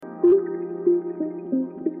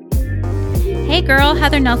Hey girl,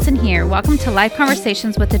 Heather Nelson here. Welcome to Life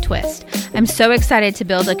Conversations with a Twist. I'm so excited to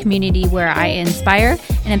build a community where I inspire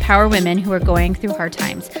and empower women who are going through hard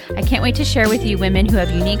times. I can't wait to share with you women who have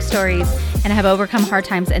unique stories and have overcome hard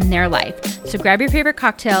times in their life. So grab your favorite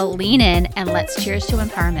cocktail, lean in, and let's cheers to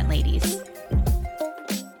empowerment, ladies.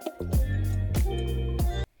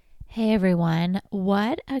 Hey everyone,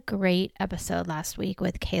 what a great episode last week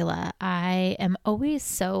with Kayla. I am always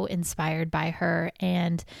so inspired by her,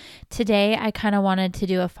 and today I kind of wanted to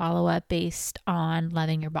do a follow-up based on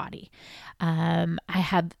loving your body. I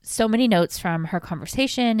have so many notes from her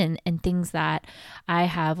conversation and things that I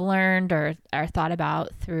have learned or thought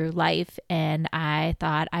about through life, and I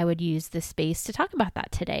thought I would use this space to talk about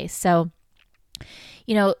that today. So,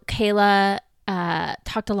 Kayla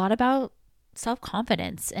talked a lot about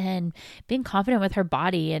self-confidence and being confident with her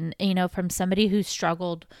body. And, from somebody who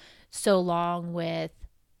struggled so long with,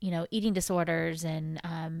 eating disorders and,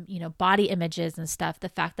 body images and stuff, the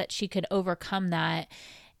fact that she could overcome that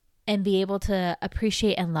and be able to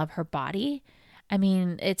appreciate and love her body. I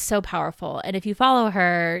mean, it's so powerful. And if you follow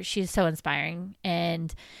her, she's so inspiring.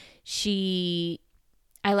 And I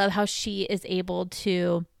love how she is able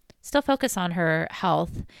to still focus on her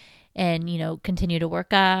health and, continue to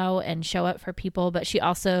work out and show up for people, but she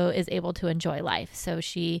also is able to enjoy life. So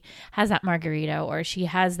she has that margarita or she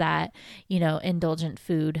has that, indulgent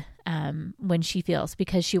food when she feels,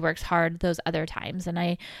 because she works hard those other times. And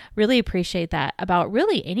I really appreciate that about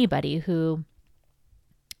really anybody who,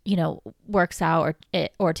 works out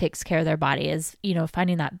or takes care of their body, is,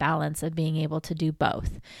 finding that balance of being able to do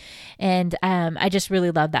both. And I just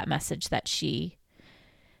really love that message that she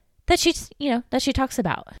talks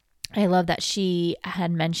about. I love that she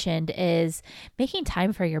had mentioned is making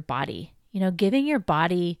time for your body, giving your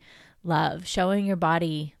body love, showing your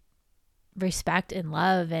body respect and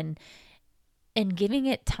love, and giving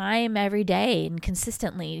it time every day and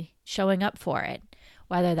consistently showing up for it,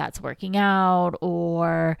 whether that's working out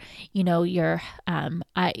or,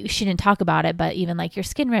 she didn't talk about it, but even like your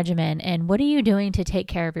skin regimen and what are you doing to take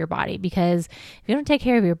care of your body? Because if you don't take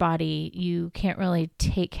care of your body, you can't really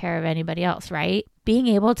take care of anybody else, right? Being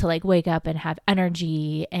able to wake up and have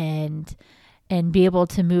energy and be able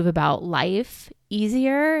to move about life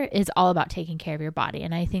easier is all about taking care of your body.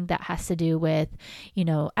 And I think that has to do with,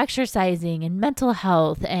 exercising and mental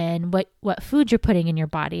health and what food you're putting in your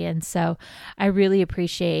body. And so I really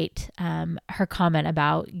appreciate her comment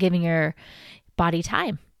about giving your body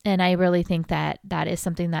time. And I really think that that is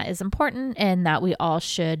something that is important and that we all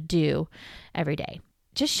should do every day.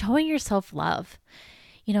 Just showing yourself love.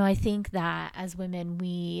 I think that as women,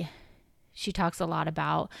 she talks a lot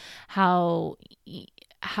about how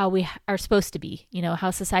we are supposed to be,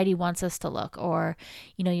 how society wants us to look, or,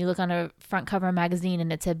 you look on a front cover magazine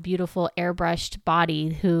and it's a beautiful airbrushed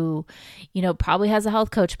body who, probably has a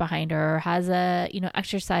health coach behind her or has a,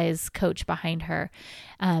 exercise coach behind her.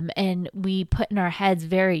 And we put in our heads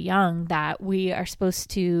very young that we are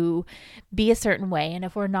supposed to be a certain way. And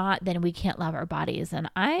if we're not, then we can't love our bodies. And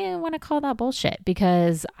I want to call that bullshit,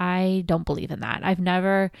 because I don't believe in that. I've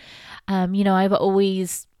never, I've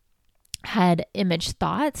always had image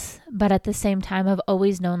thoughts, but at the same time, I've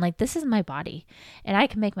always known this is my body and I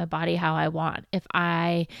can make my body how I want. If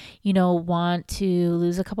I, want to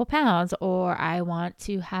lose a couple pounds, or I want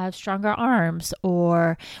to have stronger arms,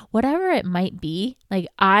 or whatever it might be,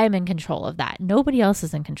 I'm in control of that. Nobody else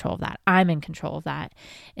is in control of that. I'm in control of that.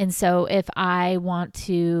 And so if I want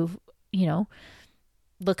to,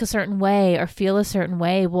 look a certain way or feel a certain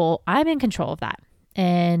way, well, I'm in control of that.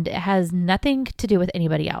 And it has nothing to do with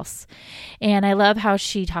anybody else. And I love how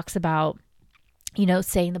she talks about,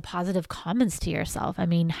 saying the positive comments to yourself. I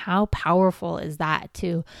mean, how powerful is that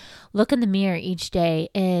to look in the mirror each day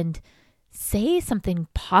and say something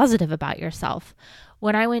positive about yourself?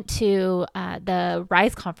 When I went to the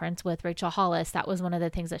Rise conference with Rachel Hollis, that was one of the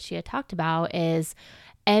things that she had talked about is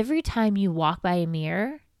every time you walk by a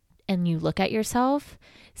mirror and you look at yourself,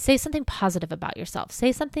 say something positive about yourself.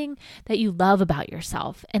 Say something that you love about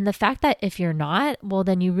yourself. And the fact that if you're not, well,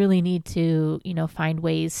 then you really need to, find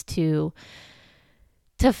ways to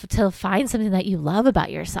find something that you love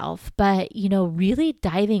about yourself. But, really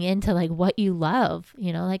diving into what you love,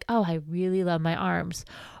 oh, I really love my arms,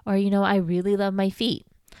 or, I really love my feet,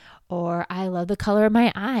 or I love the color of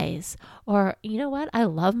my eyes, or I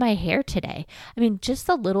love my hair today. I mean, just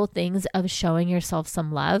the little things of showing yourself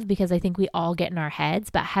some love, because I think we all get in our heads,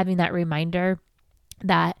 but having that reminder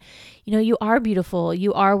that, you are beautiful,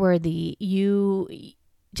 you are worthy, you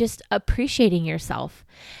just appreciating yourself.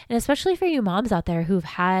 And especially for you moms out there who've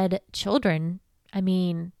had children, I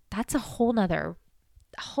mean, that's a whole nother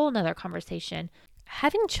conversation.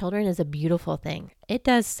 having children is a beautiful thing. It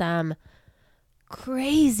does some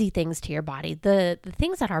crazy things to your body. The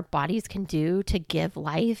things that our bodies can do to give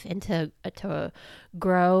life and to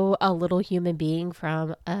grow a little human being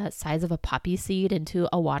from a size of a poppy seed into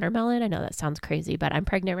a watermelon. I know that sounds crazy, but I'm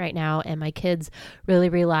pregnant right now and my kids really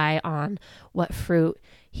rely on what fruit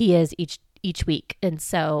he is each week. And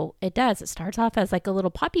so it starts off as like a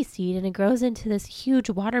little poppy seed and it grows into this huge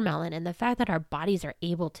watermelon. And the fact that our bodies are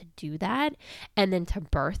able to do that and then to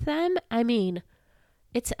birth them, I mean,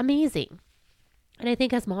 it's amazing. And I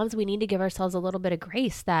think as moms, we need to give ourselves a little bit of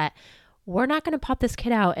grace that we're not going to pop this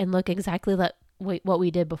kid out and look exactly like what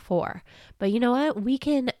we did before. But you know what? We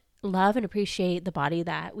can love and appreciate the body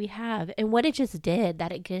that we have and what it just did,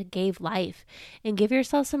 that it gave life, and give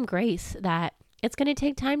yourself some grace that it's going to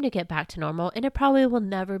take time to get back to normal and it probably will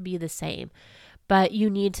never be the same. But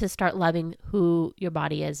you need to start loving who your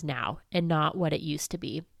body is now and not what it used to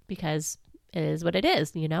be, because it is what it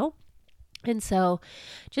is, you know? And so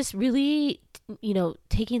just really,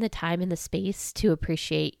 taking the time and the space to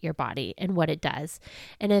appreciate your body and what it does.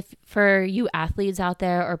 And if for you athletes out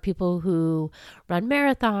there or people who run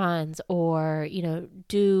marathons or,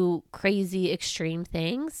 do crazy extreme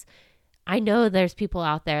things, I know there's people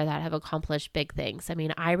out there that have accomplished big things. I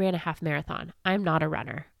mean, I ran a half marathon. I'm not a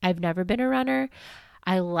runner. I've never been a runner.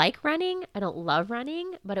 I like running. I don't love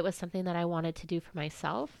running, but it was something that I wanted to do for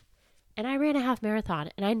myself. And I ran a half marathon,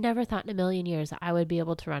 and I never thought in a million years that I would be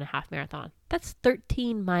able to run a half marathon. That's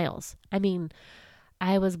 13 miles. I mean,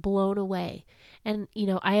 I was blown away. And,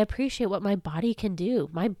 I appreciate what my body can do.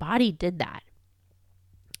 My body did that.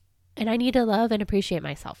 And I need to love and appreciate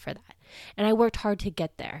myself for that. And I worked hard to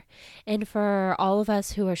get there. And for all of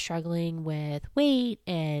us who are struggling with weight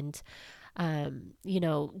and,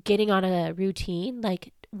 getting on a routine,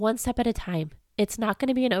 like one step at a time. It's not going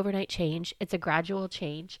to be an overnight change. It's a gradual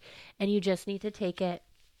change. And you just need to take it.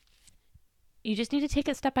 You just need to take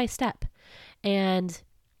it step by step and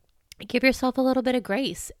give yourself a little bit of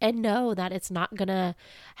grace and know that it's not going to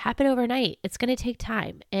happen overnight. It's going to take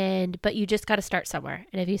time. But you just got to start somewhere.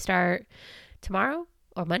 And if you start tomorrow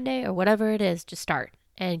or Monday or whatever it is, just start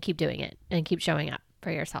and keep doing it and keep showing up for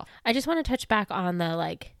yourself. I just want to touch back on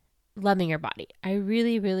the loving your body. I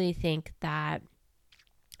really, really think that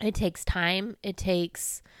it takes time. It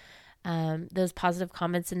takes those positive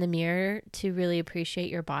comments in the mirror to really appreciate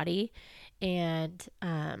your body. And,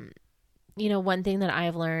 one thing that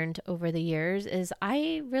I've learned over the years is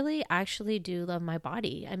I really actually do love my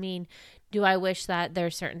body. I mean, do I wish that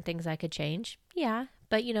there's certain things I could change? Yeah.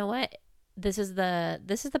 But you know what? This is the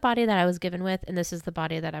body that I was given with, and this is the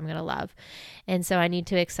body that I'm going to love. And so I need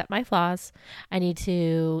to accept my flaws. I need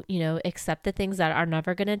to, accept the things that are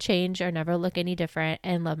never going to change or never look any different,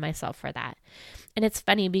 and love myself for that. And it's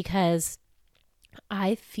funny because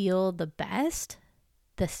I feel the best,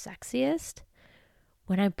 the sexiest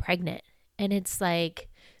when I'm pregnant. And it's like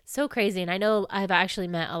so crazy. And I know I've actually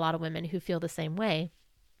met a lot of women who feel the same way,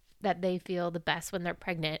 that they feel the best when they're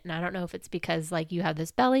pregnant. And I don't know if it's because you have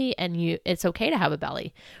this belly and it's okay to have a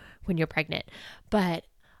belly when you're pregnant, but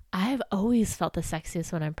I've always felt the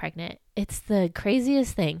sexiest when I'm pregnant. It's the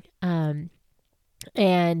craziest thing. And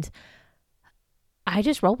I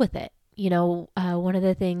just roll with it. One of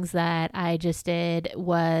the things that I just did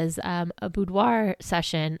was a boudoir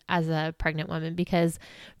session as a pregnant woman, because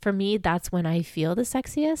for me, that's when I feel the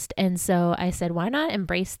sexiest. And so I said, why not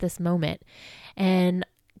embrace this moment? And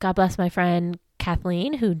God bless my friend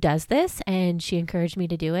Kathleen, who does this, and she encouraged me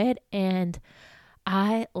to do it. And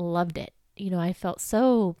I loved it. I felt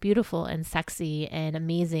so beautiful and sexy and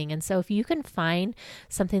amazing. And so if you can find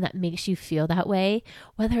something that makes you feel that way,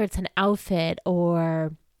 whether it's an outfit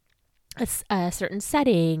or a certain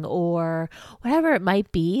setting or whatever it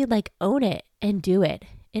might be, own it and do it.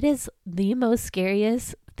 It is the most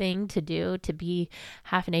scariest thing to do, to be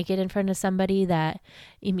half naked in front of somebody that,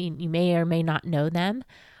 you may or may not know them,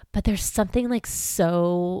 but there's something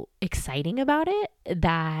so exciting about it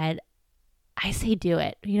that I say do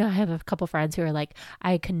it. I have a couple friends who are like,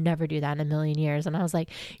 I could never do that in a million years. And I was like,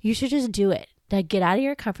 you should just do it. Get out of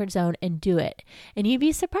your comfort zone and do it. And you'd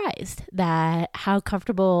be surprised that how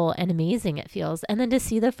comfortable and amazing it feels. And then to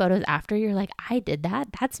see the photos after, you're like, I did that.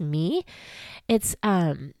 That's me. It's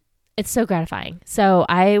so gratifying. So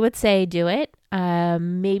I would say do it.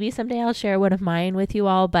 Maybe someday I'll share one of mine with you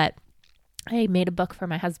all, but I made a book for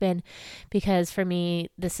my husband because for me,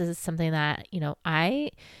 this is something that,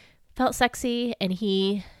 I felt sexy and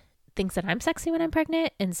he thinks that I'm sexy when I'm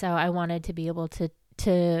pregnant. And so I wanted to be able to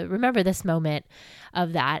remember this moment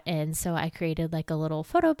of that. And so I created a little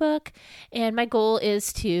photo book, and my goal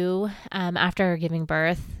is to, after giving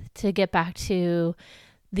birth, to get back to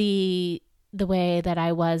the the way that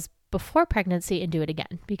I was before pregnancy and do it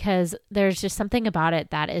again, because there's just something about it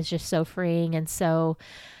that is just so freeing. And so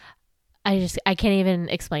I can't even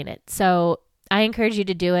explain it. So I encourage you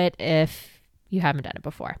to do it if you haven't done it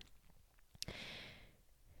before.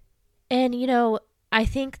 And, I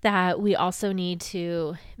think that we also need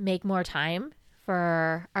to make more time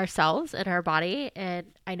for ourselves and our body. And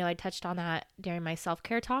I know I touched on that during my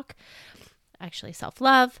self-care talk, actually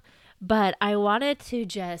self-love, but I wanted to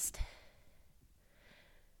just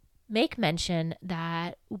make mention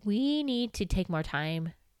that we need to take more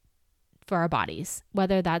time for our bodies,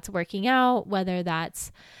 whether that's working out, whether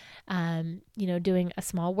that's, doing a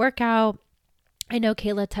small workout. I know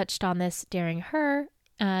Kayla touched on this during her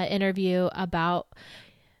interview about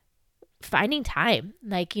finding time.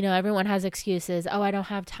 Like, everyone has excuses. Oh, I don't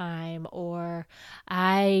have time, or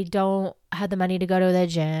I don't have the money to go to the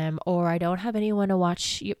gym, or I don't have anyone to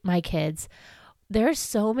watch my kids. There's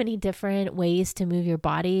so many different ways to move your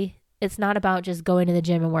body. It's not about just going to the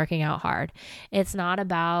gym and working out hard. It's not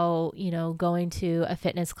about, going to a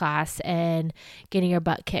fitness class and getting your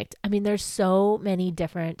butt kicked. I mean, there's so many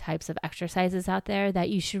different types of exercises out there that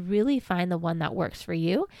you should really find the one that works for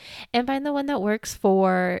you, and find the one that works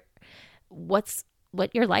for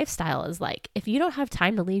what your lifestyle is like. If you don't have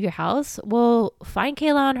time to leave your house, well, find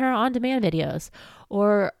Kayla on her on-demand videos.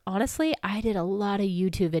 Or honestly, I did a lot of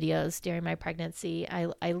YouTube videos during my pregnancy.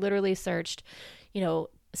 I literally searched,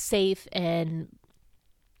 safe and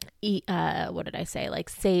safe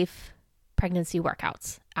pregnancy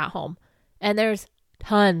workouts at home. And there's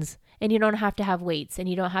tons. And you don't have to have weights, and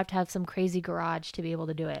you don't have to have some crazy garage to be able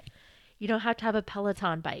to do it. You don't have to have a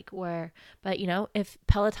Peloton bike but if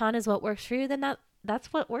Peloton is what works for you, then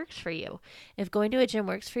that's what works for you. If going to a gym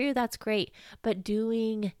works for you, that's great. But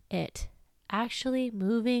doing it, actually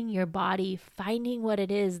moving your body, finding what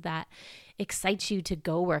it is that excites you to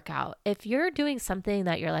go work out. If you're doing something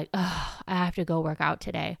that you're like, oh, I have to go work out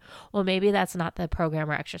today, well, maybe that's not the program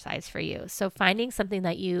or exercise for you. So finding something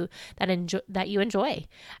that you enjoy.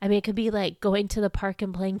 I mean, it could be like going to the park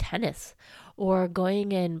and playing tennis, or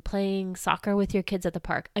going and playing soccer with your kids at the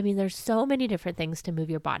park. I mean, there's so many different things to move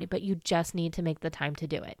your body, but you just need to make the time to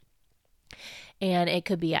do it. And it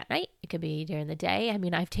could be at night. It could be during the day. I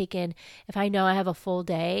mean, if I know I have a full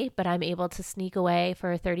day, but I'm able to sneak away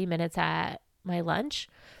for 30 minutes at my lunch,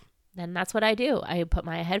 then that's what I do. I put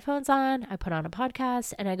my headphones on, I put on a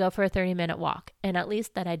podcast, and I go for a 30-minute walk. And at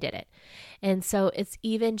least that I did it. And so it's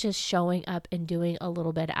even just showing up and doing a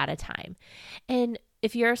little bit at a time. And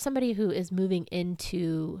if you're somebody who is moving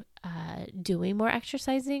into doing more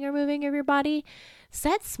exercising or moving of your body,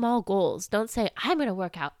 set small goals. Don't say, I'm going to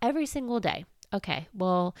work out every single day. Okay,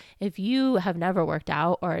 well, if you have never worked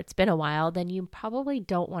out or it's been a while, then you probably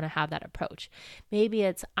don't want to have that approach. Maybe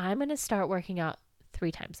it's, I'm going to start working out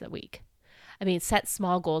 3 times a week. I mean, set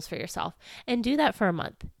small goals for yourself and do that for a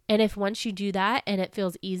month. And if once you do that and it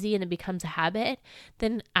feels easy and it becomes a habit,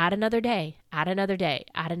 then add another day, add another day,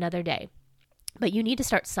 add another day. But you need to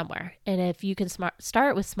start somewhere. And if you can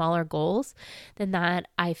start with smaller goals, then that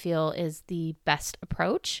I feel is the best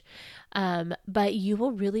approach. But you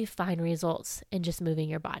will really find results in just moving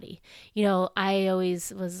your body. I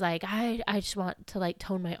always was like, I just want to like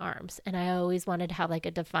tone my arms. And I always wanted to have like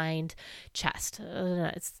a defined chest.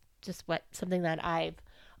 It's just something that I've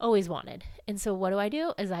always wanted. And so what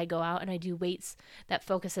do? Is I go out and I do weights that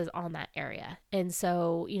focuses on that area. And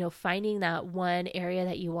so, finding that one area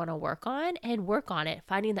that you want to work on and work on it,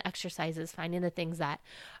 finding the exercises, finding the things that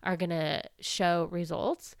are going to show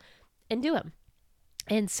results and do them.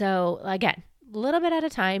 And so again, a little bit at a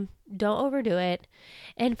time, don't overdo it,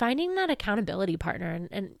 and finding that accountability partner.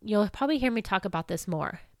 And you'll probably hear me talk about this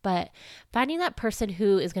more, but finding that person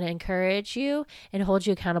who is going to encourage you and hold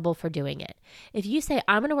you accountable for doing it. If you say,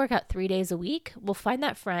 I'm going to work out 3 days a week, we'll find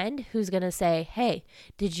that friend who's going to say, hey,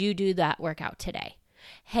 did you do that workout today?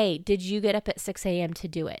 Hey, did you get up at 6 a.m. to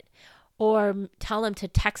do it? Or tell them to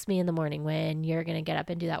text me in the morning when you're going to get up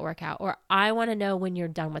and do that workout. Or I want to know when you're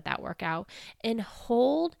done with that workout. And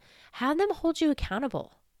have them hold you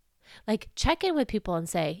accountable. Like, check in with people and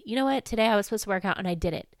say, you know what, today I was supposed to work out and I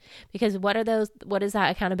didn't. Because what is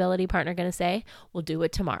that accountability partner going to say? We'll do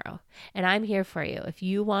it tomorrow. And I'm here for you. If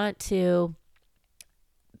you want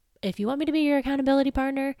me to be your accountability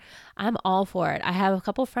partner, I'm all for it. I have a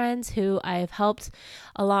couple friends who I've helped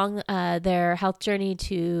along their health journey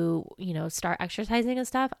to, start exercising and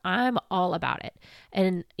stuff. I'm all about it.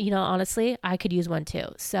 And, honestly, I could use one too.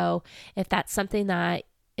 So if that's something that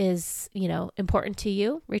is, important to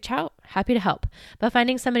you, reach out. Happy to help. But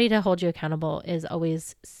finding somebody to hold you accountable is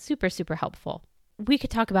always super, super helpful. We could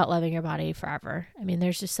talk about loving your body forever. I mean,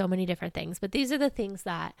 there's just so many different things, but these are the things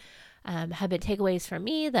that have been takeaways from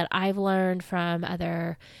me that I've learned from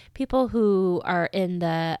other people who are in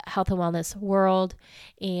the health and wellness world,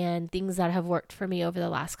 and things that have worked for me over the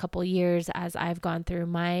last couple years as I've gone through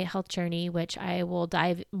my health journey, which I will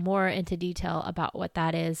dive more into detail about what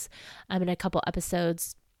that is in a couple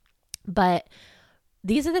episodes. But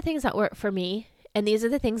these are the things that work for me. And these are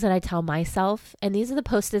the things that I tell myself. And these are the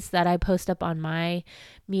post-its that I post up on my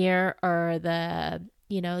mirror, or the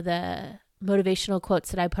motivational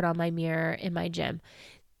quotes that I put on my mirror in my gym.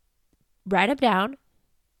 Write them down,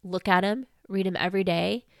 look at them, read them every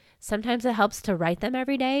day. Sometimes it helps to write them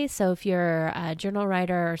every day. So if you're a journal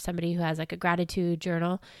writer or somebody who has like a gratitude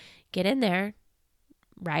journal, get in there,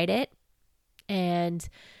 write it, and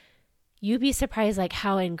you'd be surprised like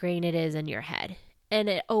how ingrained it is in your head. And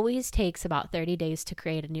it always takes about 30 days to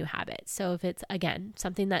create a new habit. So if it's, again,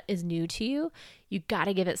 something that is new to you, you got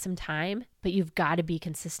to give it some time, but you've got to be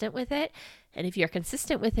consistent with it. And if you're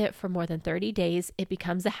consistent with it for more than 30 days, it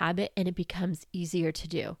becomes a habit and it becomes easier to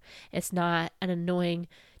do. It's not an annoying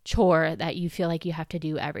chore that you feel like you have to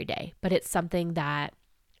do every day, but it's something that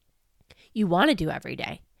you want to do every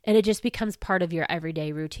day. And it just becomes part of your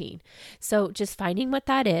everyday routine. So just finding what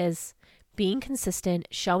that is, being consistent,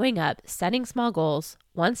 showing up, setting small goals,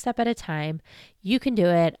 one step at a time. You can do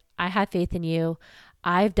it. I have faith in you.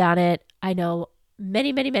 I've done it. I know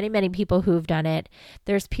many, many, many, many people who've done it.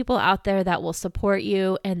 There's people out there that will support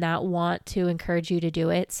you and that want to encourage you to do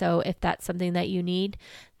it. So if that's something that you need,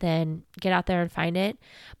 then get out there and find it.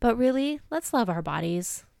 But really, let's love our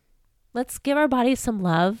bodies. Let's give our bodies some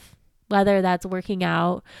love, whether that's working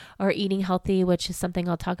out or eating healthy, which is something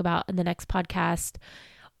I'll talk about in the next podcast,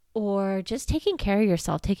 or just taking care of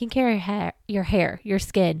yourself, taking care of your hair, your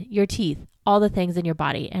skin, your teeth, all the things in your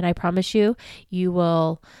body. And I promise you, it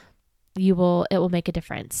will make a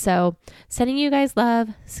difference. So sending you guys love,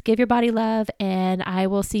 give your body love, and I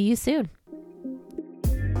will see you soon.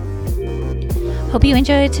 Hope you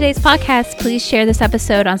enjoyed today's podcast. Please share this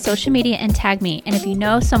episode on social media and tag me. And if you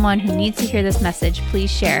know someone who needs to hear this message,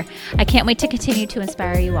 please share. I can't wait to continue to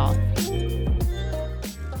inspire you all.